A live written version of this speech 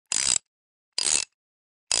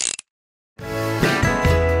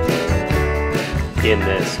In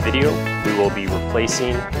this video, we will be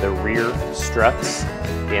replacing the rear struts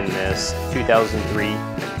in this 2003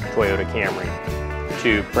 Toyota Camry.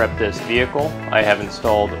 To prep this vehicle, I have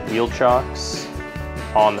installed wheel chocks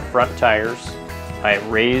on the front tires. I have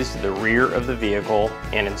raised the rear of the vehicle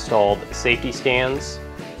and installed safety stands.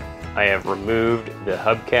 I have removed the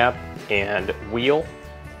hubcap and wheel,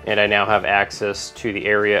 and I now have access to the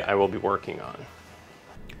area I will be working on.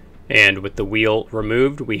 And with the wheel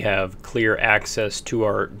removed, we have clear access to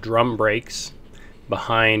our drum brakes.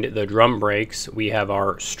 Behind the drum brakes, we have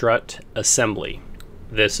our strut assembly.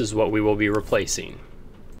 This is what we will be replacing.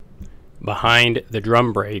 Behind the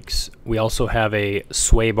drum brakes, we also have a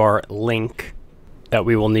sway bar link that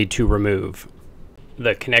we will need to remove.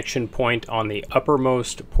 The connection point on the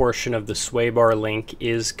uppermost portion of the sway bar link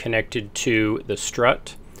is connected to the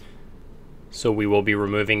strut, so we will be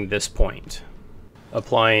removing this point.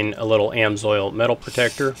 Applying a little Amsoil metal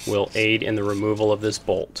protector will aid in the removal of this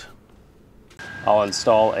bolt. I'll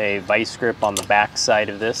install a vice grip on the back side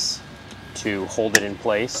of this to hold it in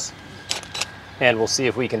place. And we'll see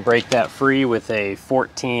if we can break that free with a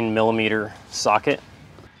 14mm socket.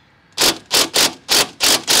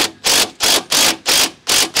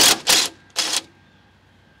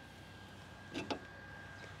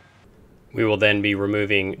 We will then be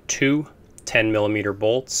removing two 10mm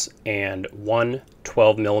bolts and one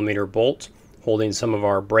 12mm bolt, holding some of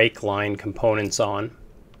our brake line components on.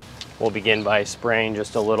 We'll begin by spraying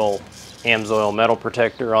just a little Amsoil metal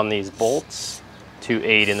protector on these bolts to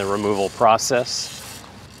aid in the removal process.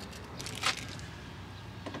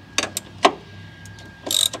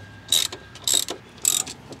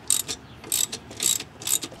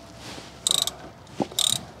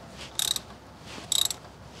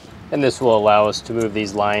 And this will allow us to move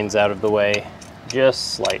these lines out of the way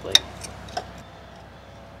just slightly.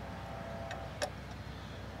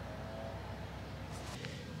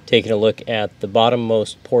 Taking a look at the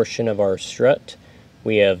bottommost portion of our strut,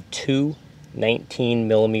 we have two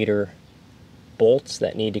 19mm bolts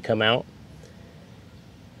that need to come out.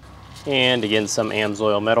 And again, some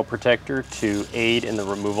Amsoil metal protector to aid in the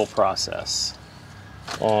removal process.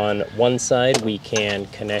 On one side, we can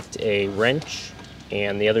connect a wrench,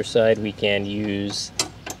 and the other side we can use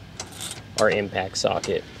our impact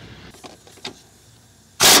socket.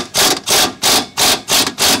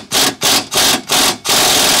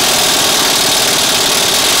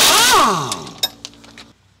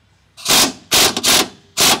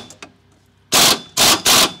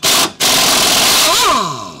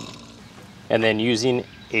 And then using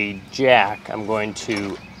a jack, I'm going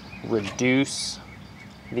to reduce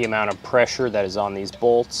the amount of pressure that is on these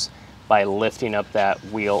bolts by lifting up that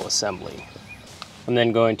wheel assembly. I'm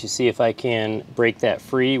then going to see if I can break that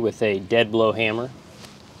free with a dead blow hammer.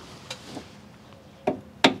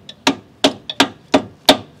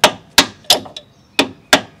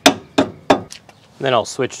 And then I'll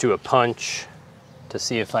switch to a punch to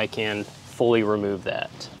see if I can fully remove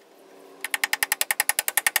that.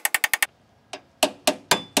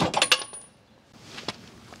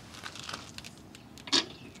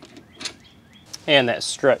 And that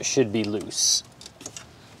strut should be loose.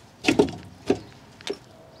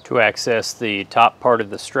 To access the top part of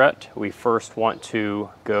the strut, we first want to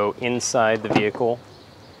go inside the vehicle.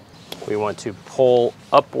 We want to pull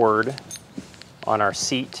upward on our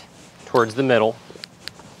seat towards the middle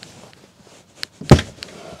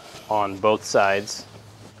on both sides.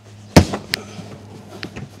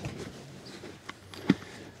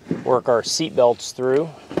 Work our seat belts through,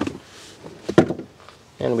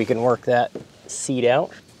 and we can work that seat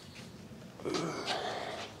out.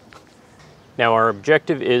 Now our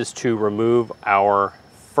objective is to remove our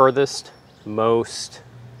furthest most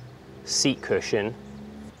seat cushion,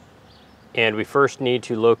 and we first need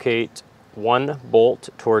to locate one bolt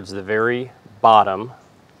towards the very bottom.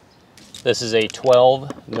 This is a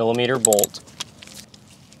 12mm bolt.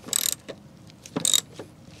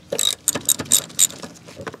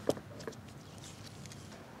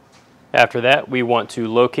 After that, we want to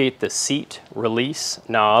locate the seat release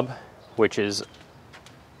knob, which is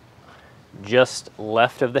just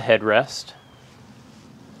left of the headrest.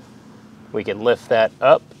 We can lift that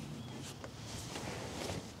up,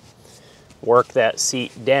 work that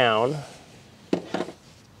seat down.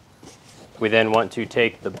 We then want to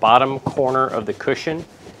take the bottom corner of the cushion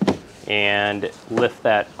and lift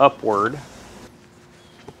that upward.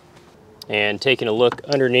 And taking a look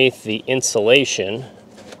underneath the insulation,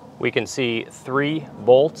 we can see 3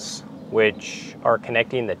 bolts which are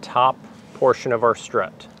connecting the top portion of our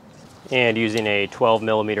strut. And using a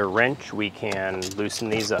 12mm wrench, we can loosen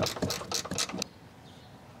these up.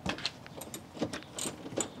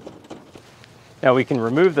 Now we can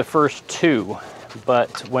remove the first two,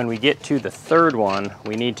 but when we get to the third one,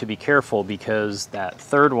 we need to be careful because that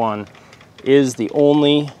third one is the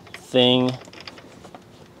only thing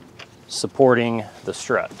supporting the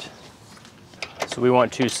strut. So we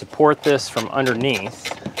want to support this from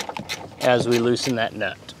underneath as we loosen that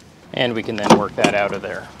nut. And we can then work that out of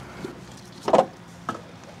there.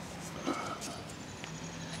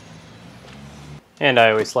 And I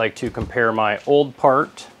always like to compare my old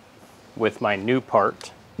part with my new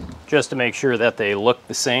part, just to make sure that they look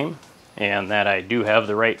the same and that I do have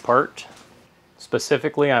the right part.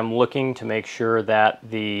 Specifically, I'm looking to make sure that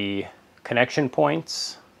the connection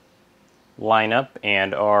points line up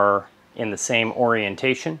and are in the same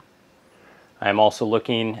orientation. I'm also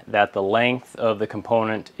looking that the length of the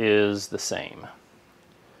component is the same.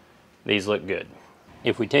 These look good.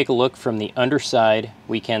 If we take a look from the underside,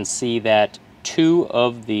 we can see that two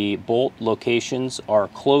of the bolt locations are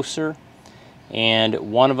closer and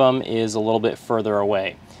one of them is a little bit further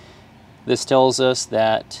away. This tells us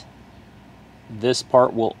that this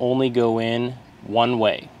part will only go in one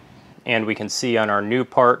way. And we can see on our new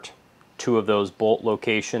part, two of those bolt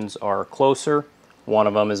locations are closer, one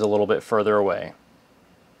of them is a little bit further away.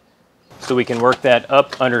 So we can work that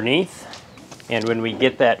up underneath, and when we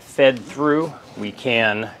get that fed through, we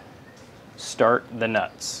can start the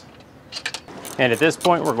nuts. And at this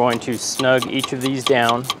point, we're going to snug each of these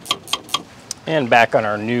down. And back on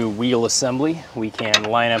our new wheel assembly, we can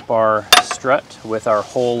line up our strut with our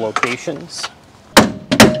hole locations.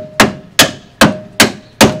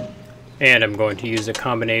 And I'm going to use a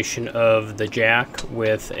combination of the jack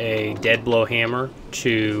with a dead blow hammer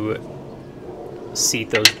to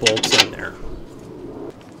seat those bolts in there.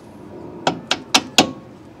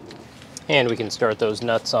 And we can start those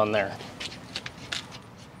nuts on there.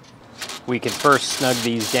 We can first snug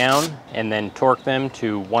these down and then torque them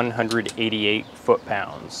to 188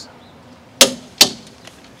 foot-pounds.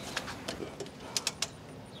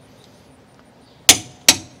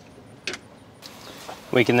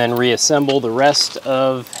 We can then reassemble the rest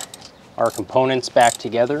of our components back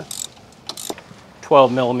together.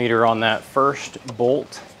 12 millimeter on that first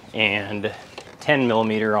bolt and 10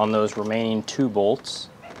 millimeter on those remaining two bolts.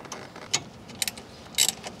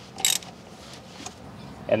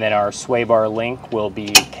 And then our sway bar link will be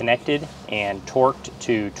connected and torqued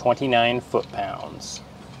to 29 foot-pounds.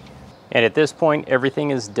 And at this point,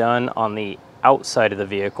 everything is done on the outside of the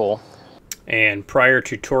vehicle. And prior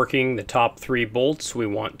to torquing the top three bolts, we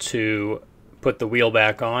want to put the wheel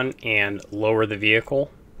back on and lower the vehicle.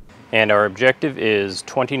 And our objective is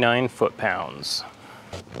 29 foot-pounds.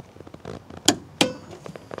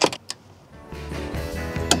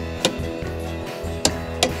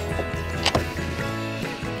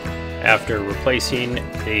 After replacing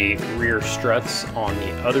the rear struts on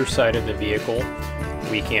the other side of the vehicle,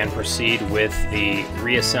 we can proceed with the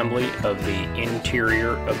reassembly of the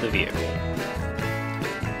interior of the vehicle.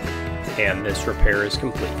 And this repair is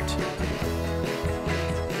complete.